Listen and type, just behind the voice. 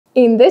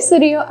In this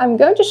video, I'm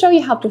going to show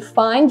you how to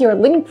find your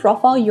LinkedIn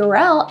profile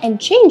URL and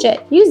change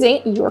it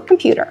using your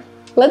computer.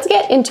 Let's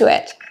get into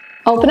it.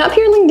 Open up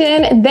your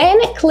LinkedIn,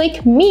 then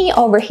click Me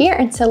over here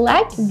and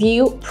select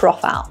View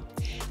Profile.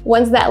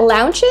 Once that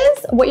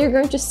launches, what you're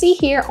going to see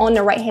here on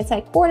the right-hand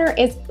side corner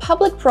is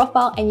Public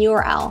Profile and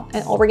URL.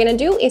 And all we're gonna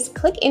do is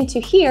click into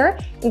here.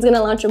 It's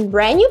gonna launch a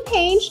brand new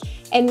page.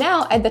 And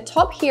now at the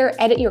top here,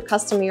 edit your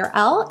custom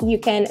URL. You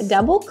can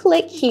double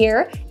click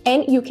here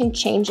and you can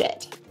change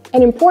it.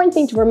 An important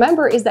thing to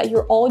remember is that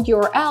your old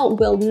URL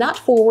will not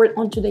forward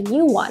onto the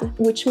new one,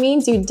 which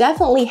means you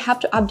definitely have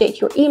to update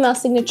your email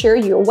signature,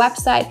 your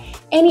website,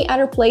 any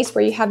other place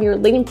where you have your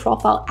LinkedIn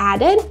profile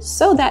added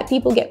so that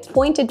people get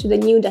pointed to the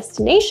new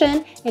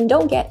destination and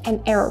don't get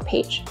an error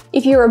page.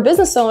 If you're a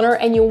business owner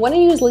and you want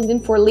to use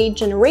LinkedIn for lead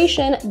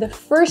generation, the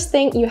first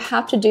thing you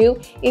have to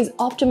do is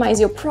optimize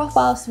your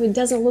profile so it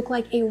doesn't look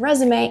like a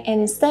resume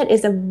and instead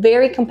is a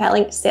very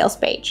compelling sales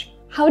page.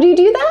 How do you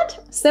do that?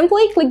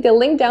 Simply click the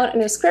link down in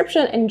the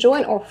description and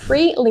join our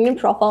free LinkedIn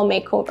profile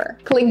makeover.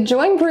 Click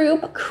Join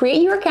Group,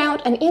 create your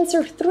account, and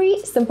answer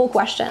 3 simple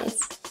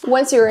questions.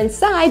 Once you're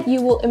inside,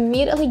 you will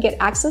immediately get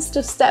access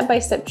to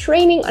step-by-step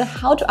training on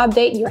how to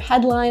update your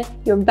headline,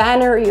 your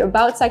banner, your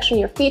About section,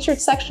 your Featured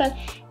section,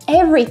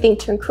 everything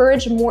to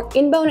encourage more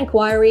inbound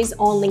inquiries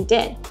on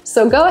LinkedIn.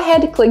 So go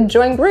ahead, click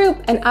Join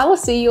Group, and I will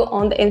see you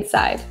on the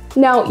inside.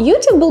 Now,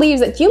 YouTube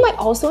believes that you might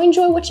also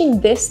enjoy watching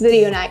this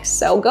video next,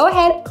 so go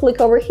ahead, click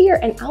over here,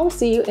 and I will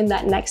see you in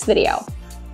that next video.